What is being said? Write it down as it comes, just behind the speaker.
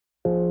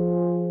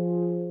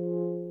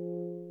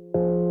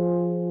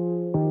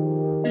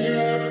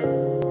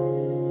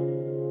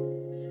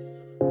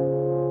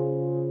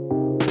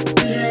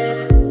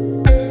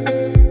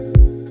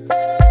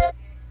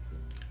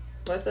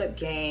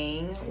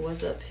gang?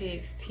 What's up,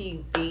 Pigs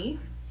TV?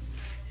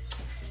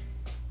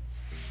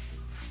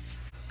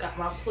 Got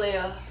my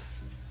player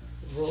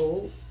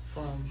robe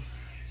from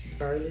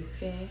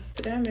Burlington.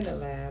 Today I'm in the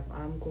lab.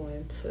 I'm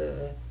going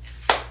to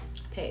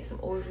pack some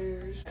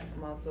orders.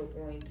 I'm also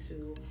going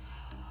to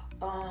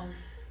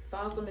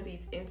file some of these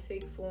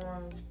intake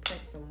forms,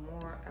 print some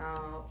more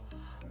out.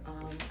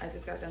 I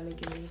just got done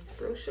making these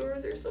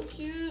brochures. They're so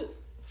cute.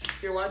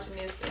 If you're watching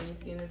this and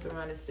you've seen this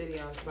around the city,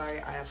 I'm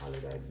sorry. I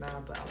apologize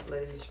now, but I was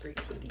letting the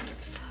streets with these.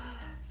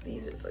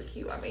 These are so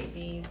cute. I made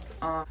these.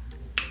 Yeah,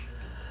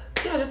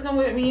 just come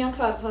with me. I'm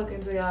tired of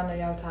talking to y'all. I know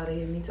y'all tired of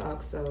hearing me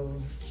talk, so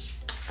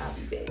I'll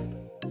be back.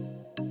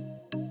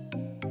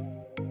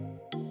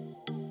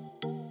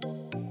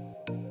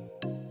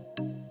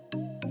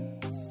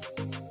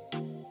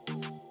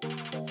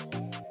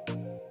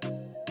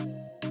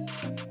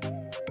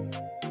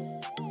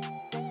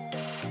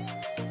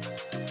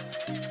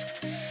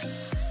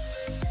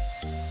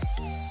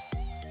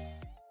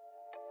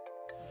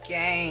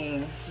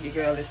 Gang, your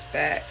girl is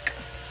back.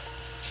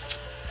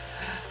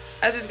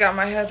 I just got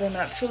my hair done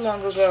not too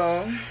long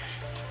ago,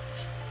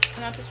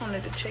 and I just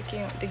wanted to check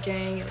in with the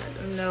gang and let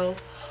them know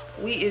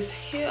we is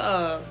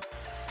here.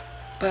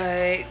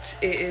 But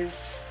it is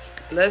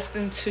less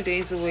than 2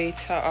 days away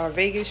to our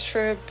Vegas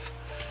trip.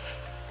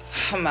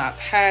 I'm not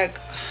packed.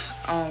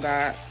 I don't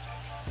got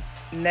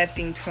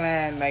nothing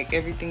planned. Like,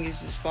 everything is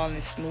just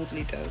falling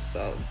smoothly though,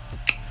 so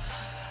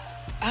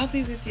I'll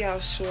be with y'all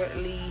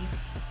shortly.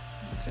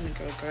 I'm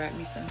gonna go grab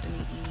me something to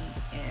eat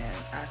and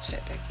I'll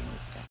check back in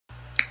with y'all.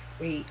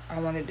 Wait, I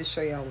wanted to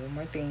show y'all one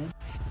more thing.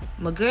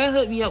 My girl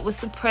hooked me up with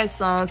some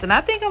press-ons, and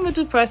I think I'm gonna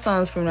do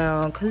press-ons from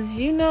now on, cause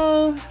you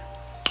know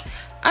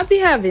I be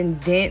having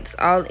dents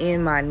all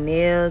in my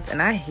nails,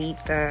 and I hate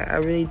that. I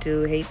really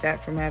do hate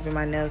that from having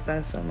my nails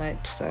done so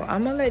much. So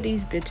I'm gonna let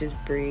these bitches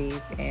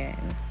breathe,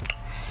 and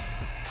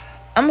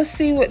I'm gonna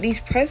see what these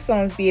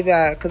press-ons be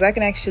about, cause I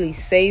can actually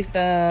save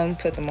them,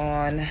 put them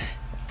on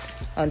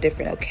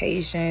different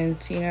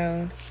occasions, you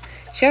know.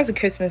 She has a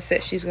Christmas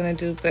set she's gonna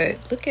do, but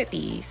look at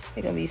these.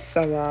 They're gonna be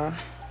so raw.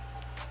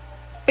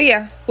 But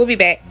yeah, we'll be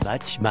back.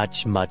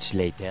 Much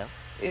later.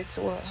 It's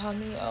what, how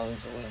many hours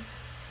away?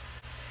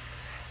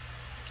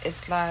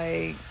 It's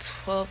like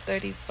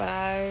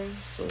 12:35,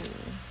 so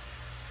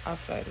our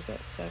flight is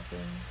at 7.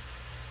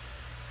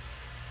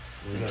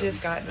 We just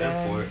got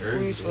done.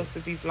 We were supposed to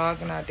be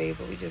vlogging our day,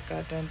 but we just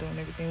got done doing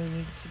everything we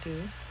needed to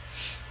do.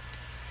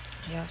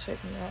 Y'all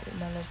check me out with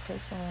my little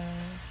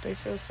press-ons. They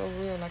feel so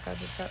real, like I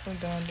just got them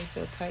done. They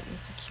feel tight and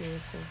secure,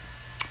 so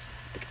I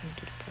think I'm gonna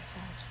do the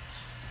press-ons.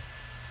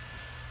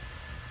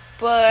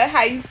 But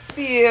how you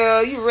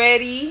feel? You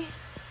ready?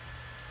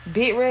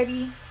 Bit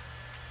ready?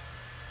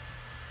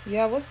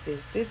 Yeah, what's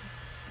this?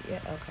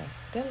 Yeah, okay.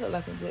 That look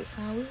like a good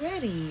sign. We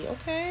ready,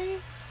 okay?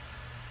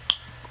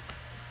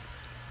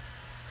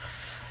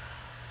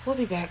 We'll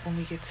be back when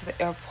we get to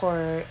the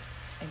airport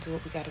and do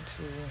what we gotta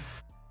do.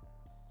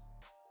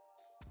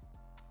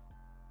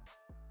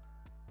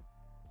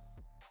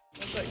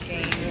 What's up,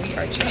 gang? We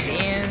are checked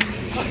in.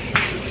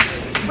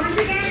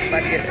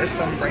 About to get us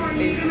some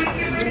breakfast.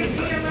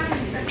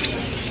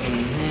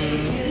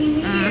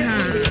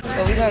 So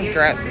we're gonna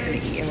grab something to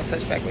eat and we'll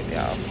touch back with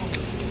y'all.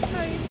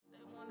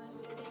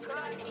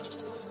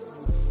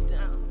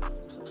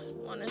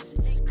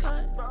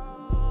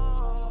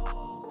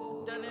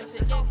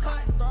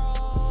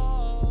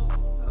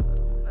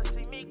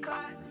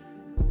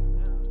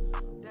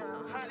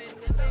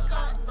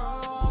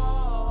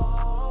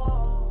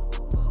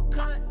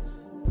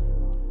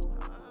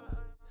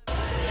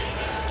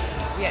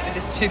 Yeah,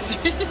 this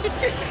picture.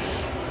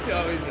 You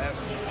always laugh.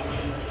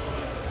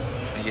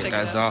 Get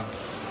that off.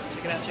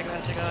 Check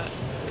it out.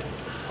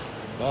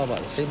 Oh, about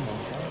to see my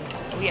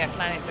phone. We have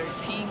Planet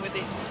 13 with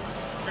it.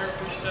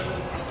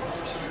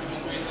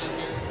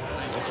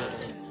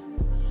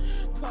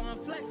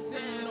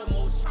 Flexing, no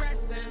more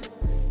stressing.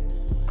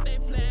 They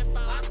playing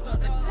foul, I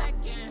start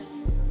attacking.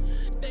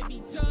 They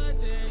be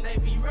judging, they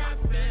be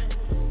reffing.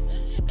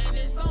 And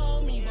it's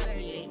on me, but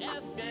we ain't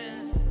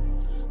effing.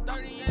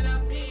 30 and a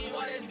P,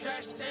 what is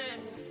dressed in?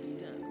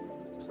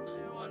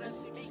 Wanna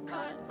see me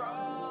cut,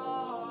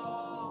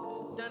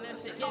 bro? Done that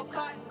shit, get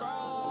cut, bro.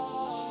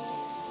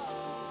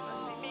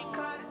 See me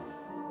cut.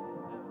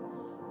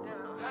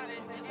 How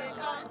this shit get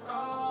cut, bro?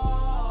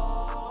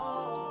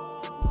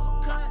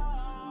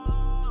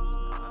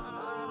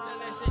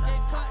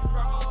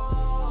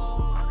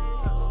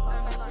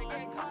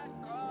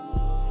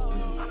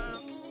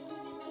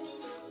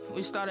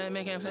 We started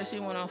making plans, she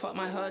wanna fuck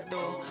my hood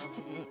though.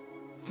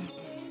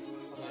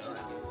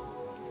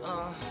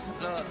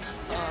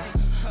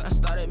 I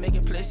started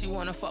making plans, she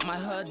wanna fuck my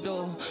hood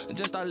though.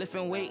 Just start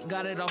lifting weight,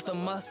 got it off the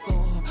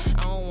muscle.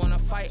 I don't wanna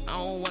fight, I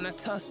don't wanna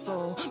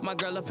tussle. My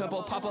girl a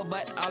pimple popper,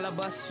 but all of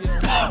us you.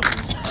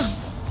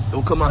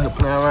 Don't come out here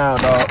playing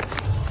around, dog.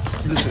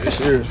 This shit is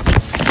serious.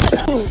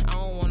 I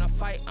don't wanna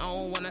fight, I don't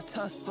don't wanna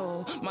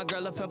tussle. My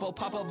girl a pimple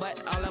popper,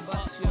 but all of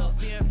us chill.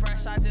 Being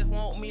fresh, I just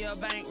want me a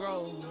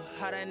bankroll.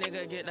 How that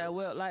nigga get that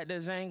whip like the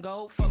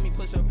Zango? Fuck me,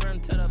 push a brim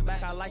to the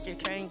back, I like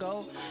it can't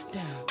go.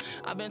 Damn,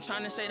 I been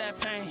trying to say that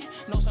pain.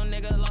 Know some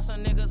niggas lost,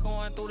 some niggas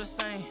going through the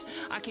same.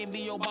 I can't be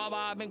your barber,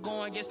 I been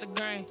going against the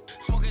grain.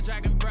 Smoking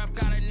dragon breath,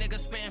 got a nigga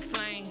spitting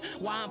flame.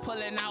 Why I'm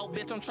pulling out,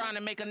 bitch, I'm trying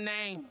to make a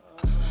name.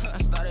 I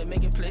started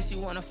making plays, she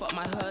wanna fuck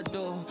my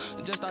huddle.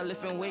 Just start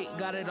lifting weight,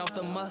 got it off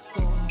the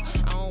muscle.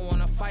 I don't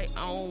wanna fight,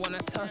 I don't wanna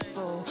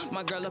tussle.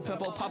 My girl a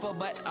pimple popper,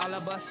 but all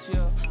of us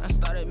chill. I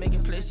started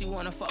making plays, she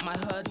wanna fuck my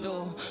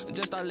huddle.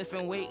 Just start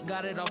lifting weight,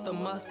 got it off the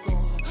muscle.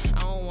 I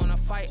don't wanna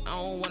fight, I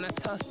don't wanna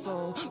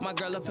tussle. My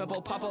girl a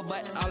pimple popper,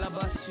 but all of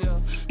us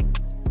chill.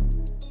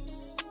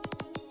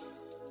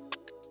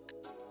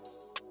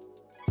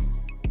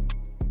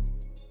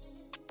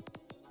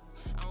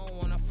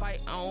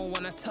 I don't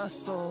wanna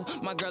tussle.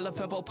 My girl a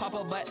pimple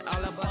popper, but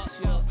all of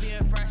us chill.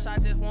 Being fresh, I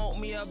just want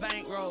me a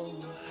bankroll.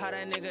 How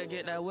that nigga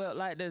get that whip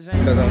like the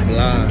Zango? Cause I'm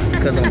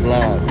blind. Cause I'm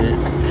blind,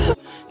 bitch.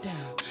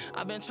 Damn,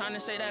 I've been trying to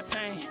say that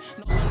pain.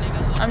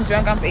 I'm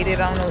drunk, I'm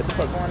faded, I don't know what the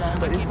fuck going on,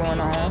 but it's going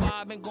on.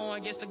 I've been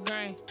going against the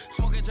grain.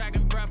 Smoking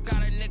dragon breath,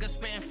 got a nigga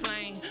spitting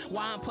flame.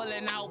 Why I'm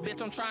pulling out,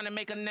 bitch, I'm trying to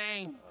make a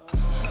name.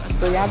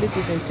 So y'all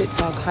bitches in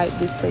TikTok hype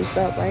this place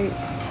up, right?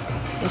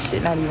 This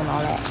shit not even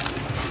all that.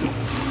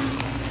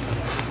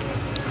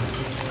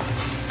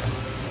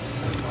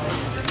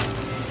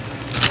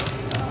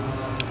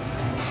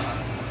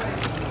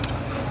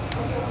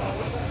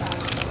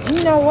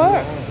 You know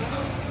what?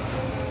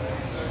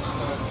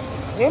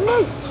 There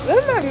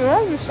might be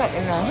wrong with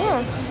something on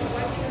here.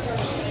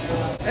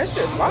 That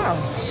shit's fire.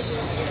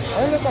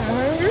 Only if I'm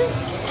hungry.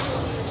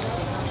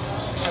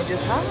 I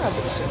just high,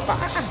 but shit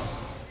fire.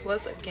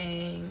 What's up,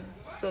 gang?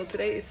 So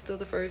today is still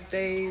the first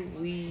day.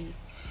 We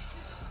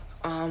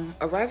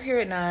arrived here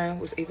at 9,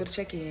 was able to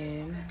check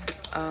in.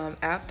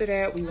 After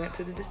that, we went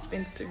to the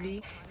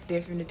dispensary.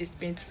 Then from the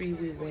dispensary,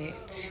 we went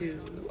to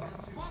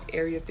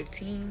Area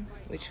 15,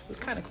 which was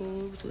kind of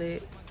cool. It was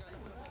lit.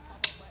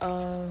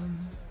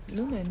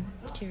 Newman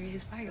carried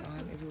his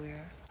firearm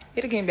everywhere.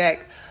 He came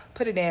back,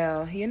 put it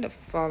down. He ended up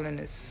falling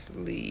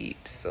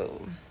asleep.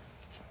 So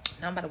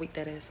now I'm about to wake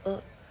that ass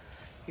up,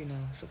 you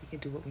know, so we can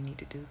do what we need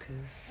to do,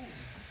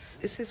 because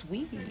it's his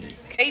week.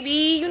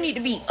 Baby, you need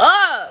to be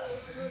up.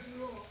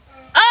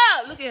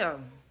 Up! Look at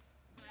him.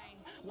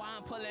 Why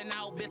I'm pulling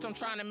out, bitch, I'm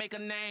trying to make a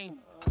name.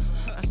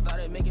 I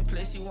started making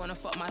plays, she wanna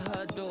fuck my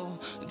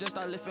huddle. Just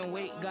start lifting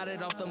weight, got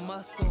it off the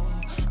muscle.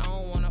 I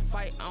don't wanna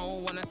fight, I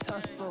don't wanna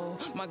tussle.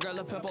 My girl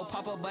a pimple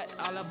popper, but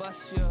all of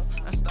us chill.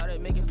 I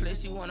started making plays,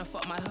 she wanna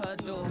fuck my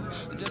huddle.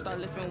 Just start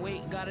lifting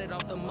weight, got it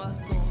off the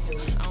muscle. I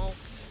don't.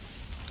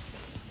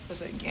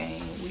 What's up,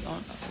 gang? We on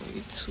our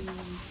way to,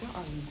 where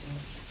are we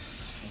going?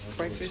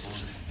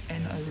 Breakfast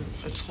and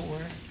a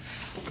tour,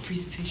 a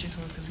presentation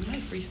tour, because we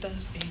like free stuff,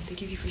 and they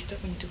give you free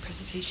stuff when you do a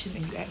presentation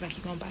and you act like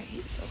you're gonna buy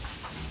it. So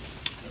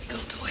go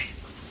to it.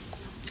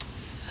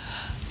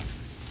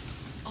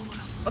 Oh,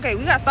 okay,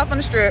 we got stopped on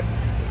the strip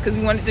because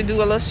we wanted to do a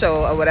little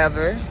show or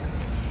whatever,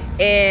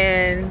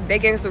 and they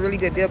gave us a really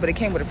good deal, but it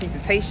came with a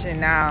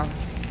presentation. Now,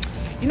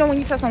 you know when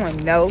you tell someone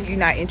no, you're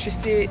not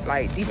interested,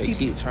 like these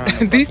people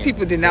these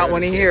people did not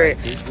want to hear it.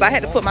 So I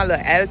had to put my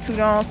little attitude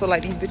on so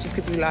like these bitches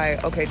could be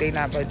like, okay, they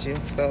not budget.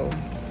 So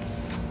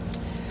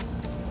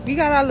we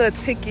got our little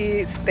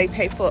tickets. They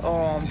pay for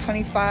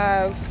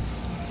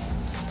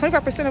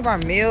 25% of our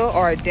meal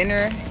or our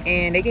dinner,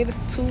 and they gave us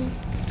two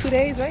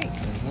days, right?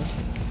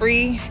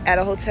 Free at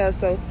a hotel.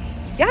 So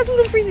y'all do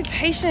the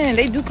presentation.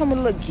 They do come with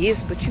little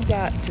gifts, but you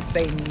got to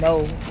say no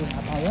when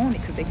I don't want it,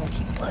 because they gonna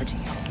keep budging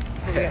y'all.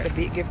 So we got the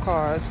big gift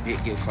cards.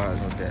 Big gift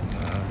cards with that.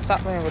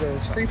 Stop playing with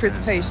us. Free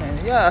presentation.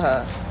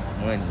 Yeah.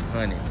 Money,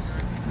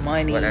 hundreds.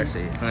 Money. What I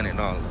say? $100.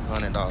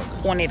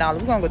 $20. We're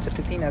gonna go to the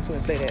casino too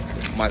and play that.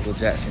 Michael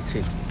Jackson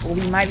ticket. Well,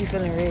 we might be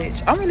feeling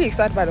rich. I'm really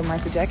excited about the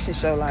Michael Jackson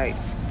show. Like,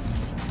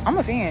 I'm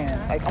a fan.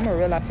 Like, I'm a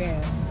real life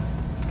fan.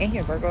 Ain't he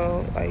a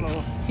Virgo? Like,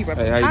 he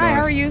represents. Hey,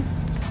 how are you?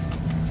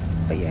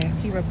 But yeah,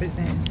 he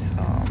represents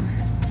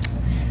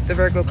the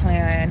Virgo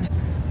clan.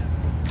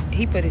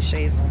 He put his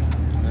shades on.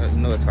 You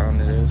know what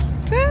time it is?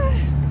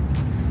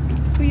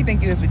 Who you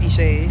think you is with these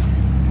shades?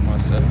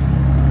 Myself.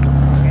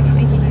 Okay, you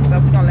think he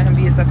himself? We gonna let him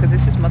be himself because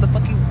it's his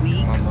motherfucking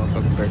week. My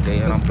motherfucking birthday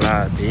and I'm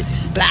blind,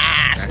 bitch.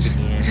 Blind. Back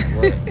again.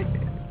 What?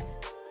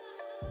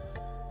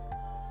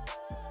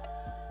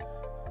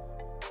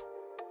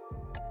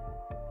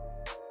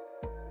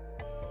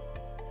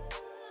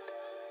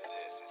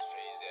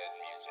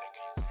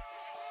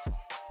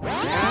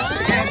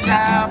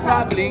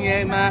 Probably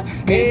ain't my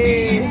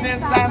head.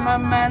 Inside my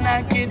mind,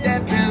 I get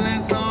that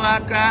feeling, so I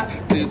cry.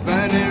 Tears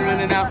burning,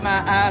 running out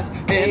my eyes,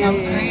 and I'm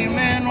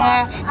screaming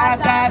why I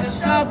gotta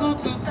struggle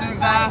to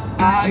survive.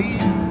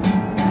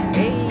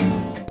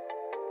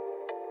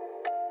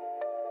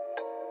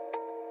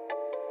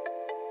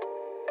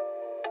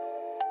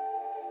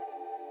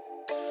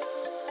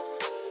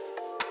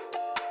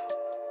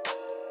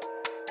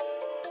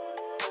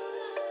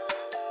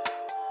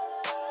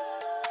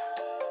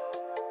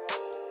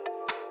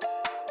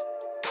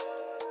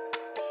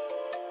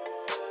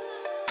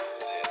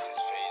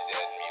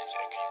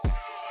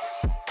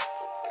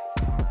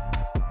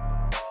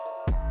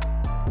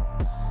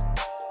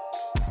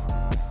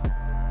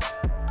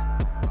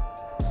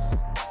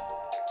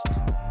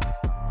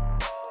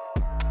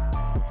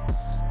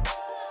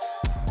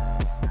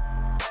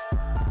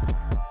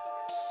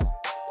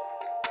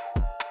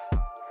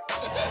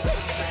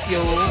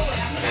 fuel.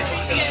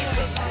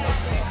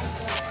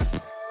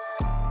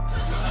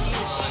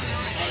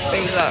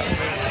 Say what's up.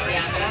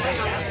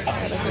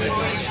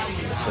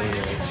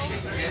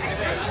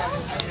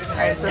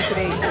 Alright, so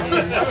today is New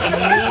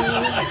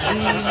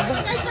Eve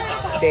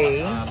Day.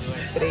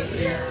 Today is,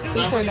 who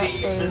turned up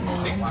first?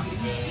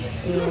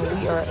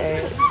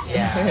 And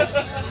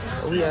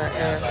we are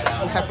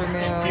at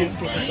Peppermill's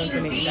getting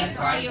something to eat.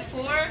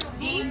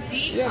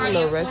 We have a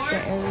little resting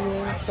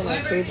area till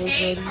our table's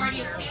ready.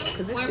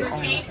 Cause this shit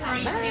almost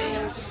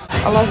smashed.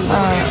 I lost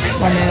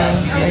my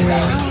man right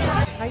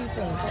now. How you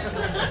feeling?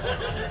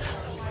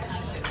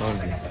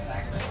 Hungry.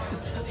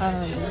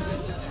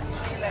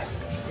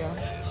 Yeah.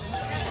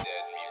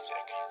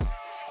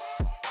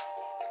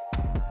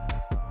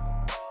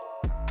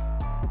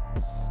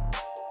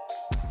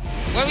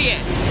 Where we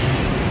at?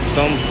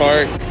 Some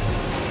park.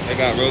 They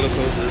got roller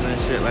coasters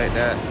and shit like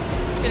that.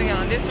 We're gonna go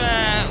on this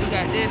ride. We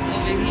got this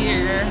over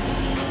here.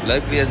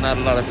 Luckily, there's not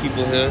a lot of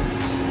people here.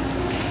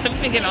 So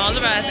we're getting all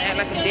the rides and act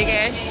like a big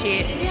ass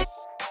chick.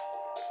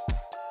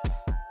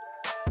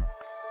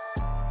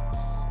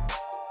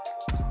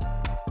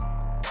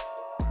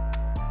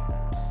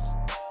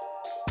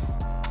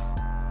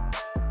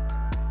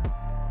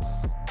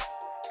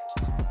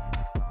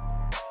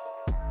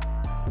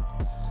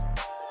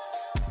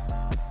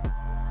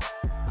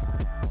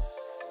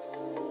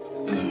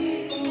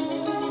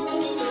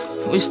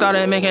 We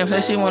started making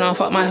plans, she wanna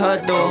fuck my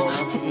hood though.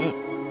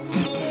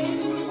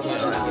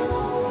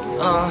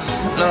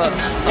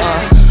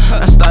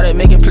 I started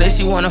making plans,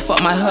 she wanna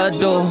fuck my hood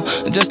though.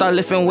 Just start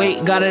lifting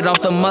weight, got it off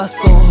the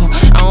muscle.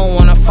 I don't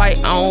wanna fight,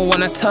 I don't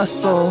wanna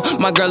tussle.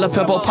 My girl a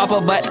pimple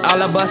popper, but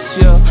all I bust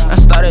you. I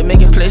started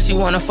making plans, she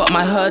wanna fuck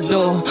my hood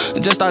though.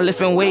 Just start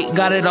lifting weight,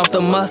 got it off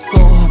the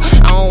muscle.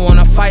 I don't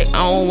wanna fight,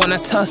 I don't wanna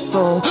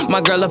tussle. My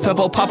girl a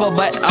pimple popper,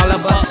 but all I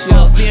bust you.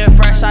 Being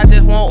fresh, I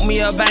just want me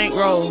a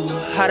bankroll.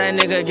 How that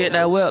nigga get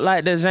that whip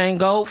like the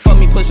Zango? Fuck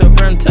me, push a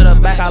brim to the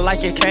back, I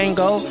like it can't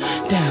go.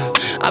 Damn,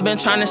 I been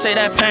trying to say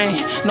that pain.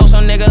 Know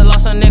some niggas,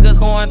 lost some niggas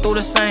going through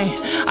the same.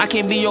 I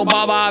can't be your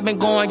barber, I been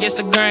going against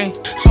the grain.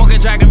 Smoking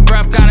dragon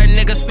breath, got a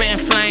nigga spitting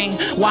flame.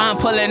 Why I'm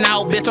pulling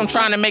out, bitch, I'm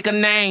trying to make a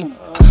name.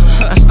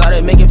 I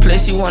started making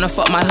plans, she wanna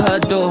fuck my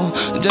hood though.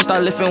 Just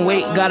start lifting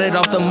weight, got it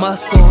off the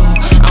muscle.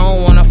 I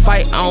don't wanna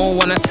fight, I don't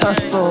wanna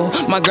tussle.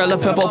 My girl a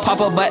pimple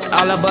popper, but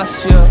all I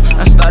bust you.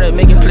 I started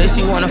making plans,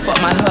 she wanna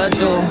fuck my hood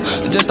though.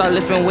 Just start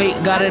lifting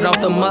weight, got it off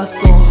the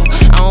muscle.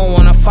 I don't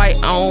wanna fight,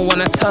 I don't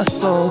wanna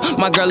tussle.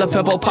 My girl a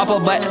pimple popper,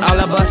 but all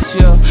I bust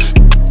you.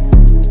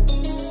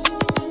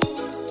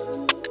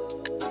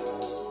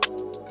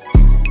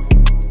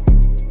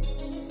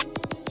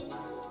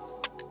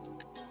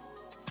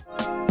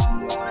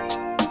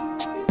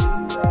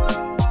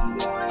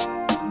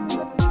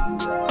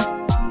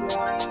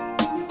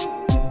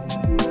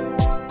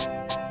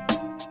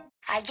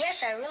 I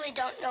guess I really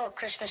don't know what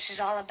Christmas is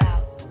all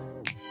about.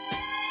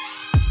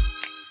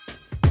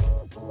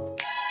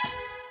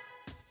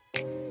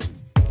 Isn't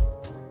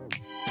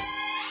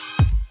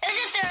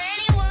there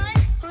anyone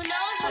who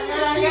knows what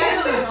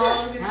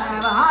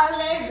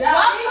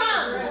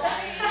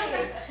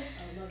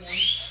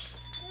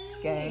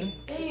Gang.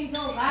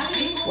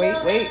 Wait.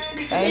 Alright,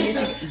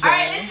 listen.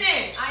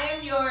 I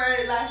am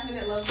your last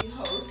minute lovely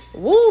host.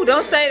 Woo,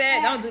 don't say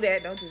that. Don't do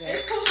that. Don't do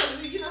that.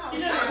 You know how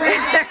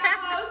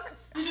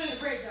You're doing a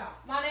great job.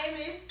 My name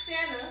is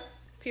Santa.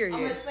 Period. I'm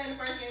gonna explain the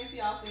first game to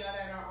y'all for y'all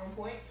that are on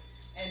point.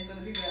 And for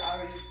the people that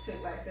already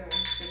took like 7,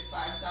 6,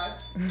 5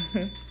 shots.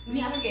 We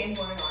have a game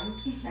going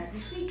on as we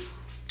speak.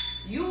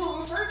 You will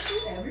refer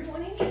to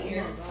everyone in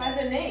here by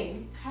the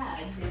name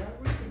tagged in our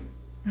room.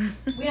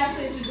 We have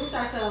to introduce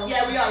ourselves.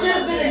 Yeah, we all should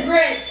have been a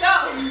Grinch. So,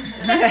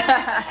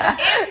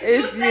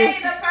 if you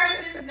say the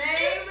person's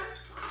name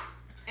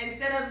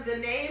instead of the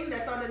name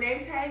that's on the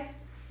name tag,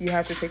 you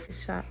have to take a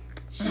shot.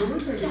 I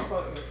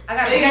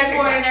got a beat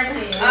for it and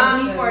everything.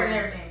 Beat for it and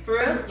everything. For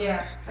real?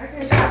 Yeah. I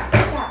said shot.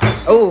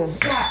 Oh.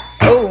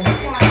 Oh.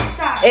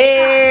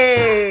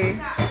 Hey.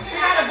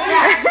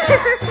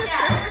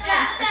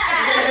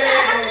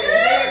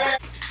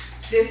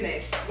 This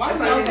next. Why is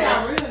that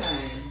my real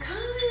name?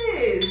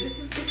 Cause this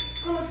is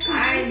so much. I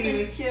ain't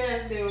even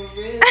care if they were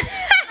real.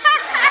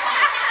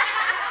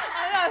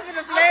 I'm not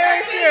gonna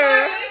play with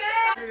you.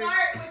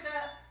 Start with the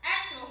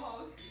actual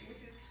host,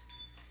 which is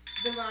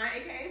Divine,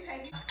 aka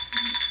Peggy.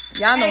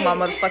 Y'all know my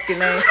motherfucking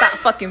name. Stop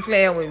fucking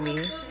playing with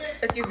me.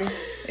 Excuse me.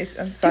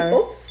 I'm sorry.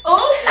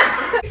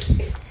 Oh.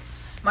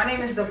 My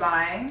name is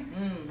Divine.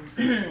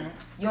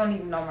 You don't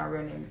even know my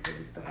real name because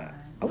it's Divine.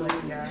 But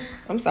yeah.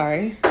 I'm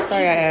sorry.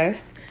 Sorry I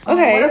asked.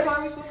 Okay. What else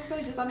are we supposed to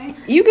say? Just our name?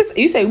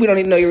 You say we don't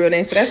even know your real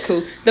name, so that's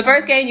cool. The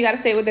first game you gotta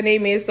say what the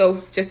name is,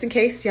 so just in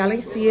case y'all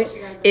ain't see it,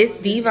 it's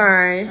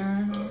Divine.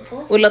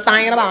 With a little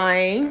thing in the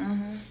behind.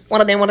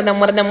 One of them.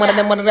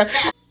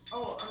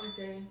 Oh, I'm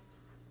Jay.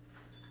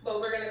 But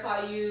we're gonna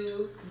call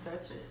you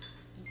Duchess.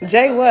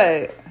 Jay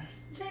what?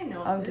 Jay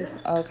knows. I'm just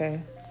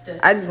okay.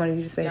 I just wanted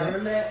you to say that.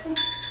 Remember that?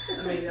 I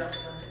mean,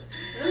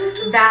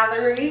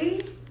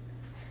 Valerie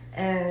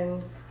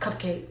and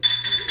Cupcake.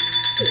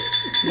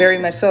 Very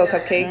much so,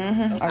 Cupcake.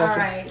 I got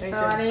you. Alright, so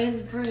my name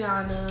is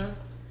Brianna,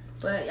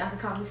 but y'all can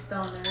call me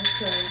Stoner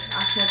because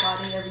I smoke all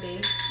day, every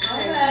day.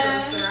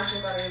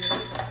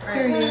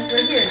 Right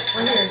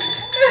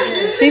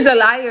here. She's a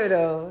liar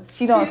though.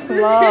 She don't smoke.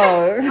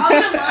 Oh,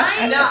 you're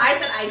lying? No, I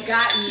said I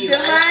got you.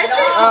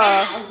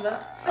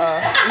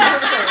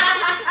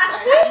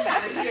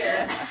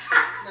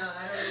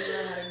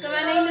 So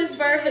my name is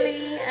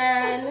Beverly,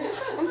 and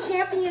I'm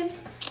champion.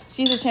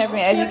 She's a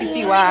champion, as you can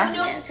see why.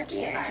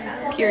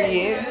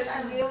 Period.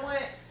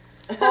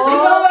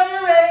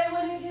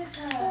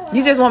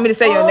 You just want me to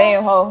say your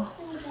name, ho.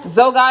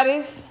 Zo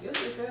Goddess.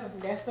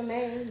 That's the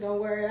name. Don't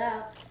wear it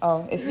out.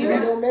 Oh, excuse me.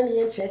 Don't remember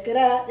me and check it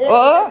out.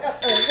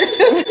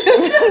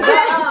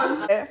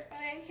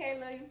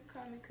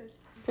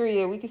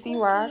 Period. We can see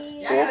why.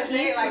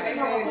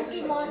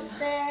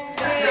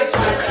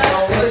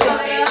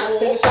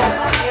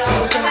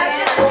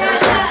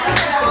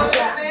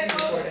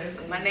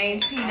 My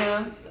name's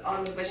Tina,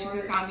 but you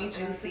could call me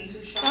Juicy.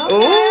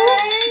 Ooh.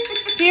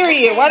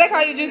 Period. Why they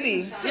call you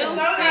Juicy? You don't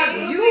want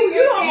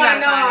to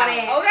know all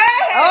that. Okay.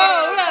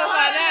 Oh, we gotta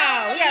find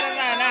out. We gotta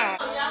find out.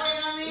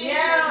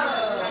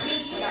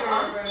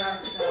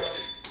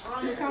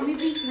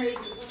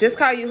 Just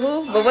call you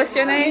who? But what's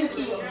your name?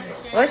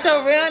 What's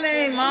your real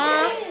name,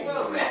 Mom?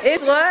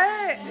 It's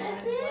what?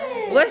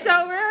 What's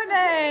your real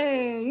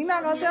name? You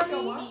not gonna tell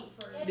me?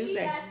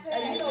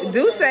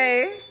 Duce.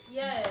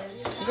 Yes.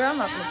 Girl, I'm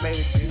not gonna play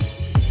with you.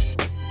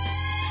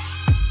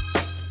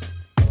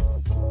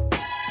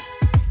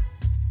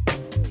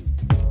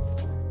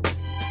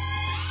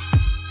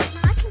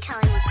 I can tell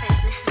you what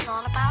Christmas is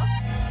all about.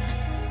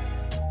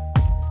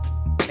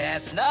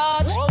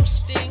 Chestnut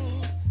roasting,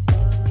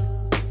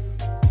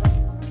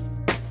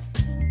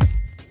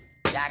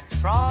 Jack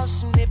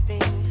Frost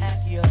nipping at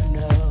your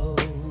nose.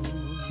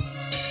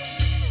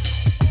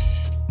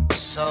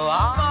 So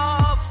I'm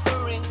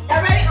offering.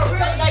 Y'all ready? Or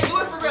real? Like, do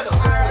it for real.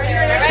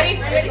 Ready?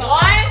 1,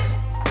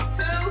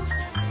 2,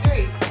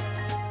 3.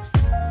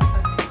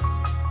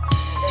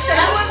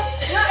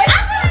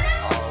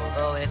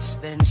 Although it's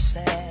been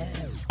said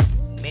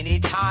many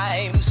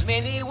times,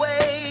 many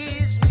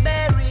ways,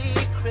 Merry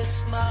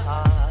Christmas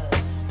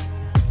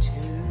to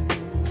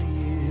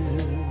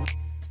you.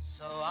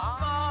 So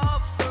I'm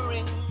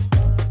offering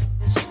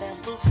this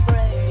simple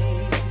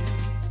phrase.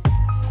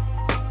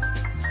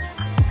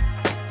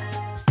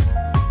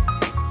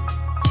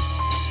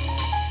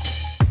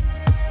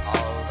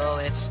 Although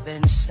it's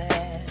been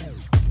said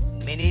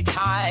many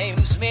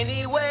times,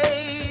 many ways.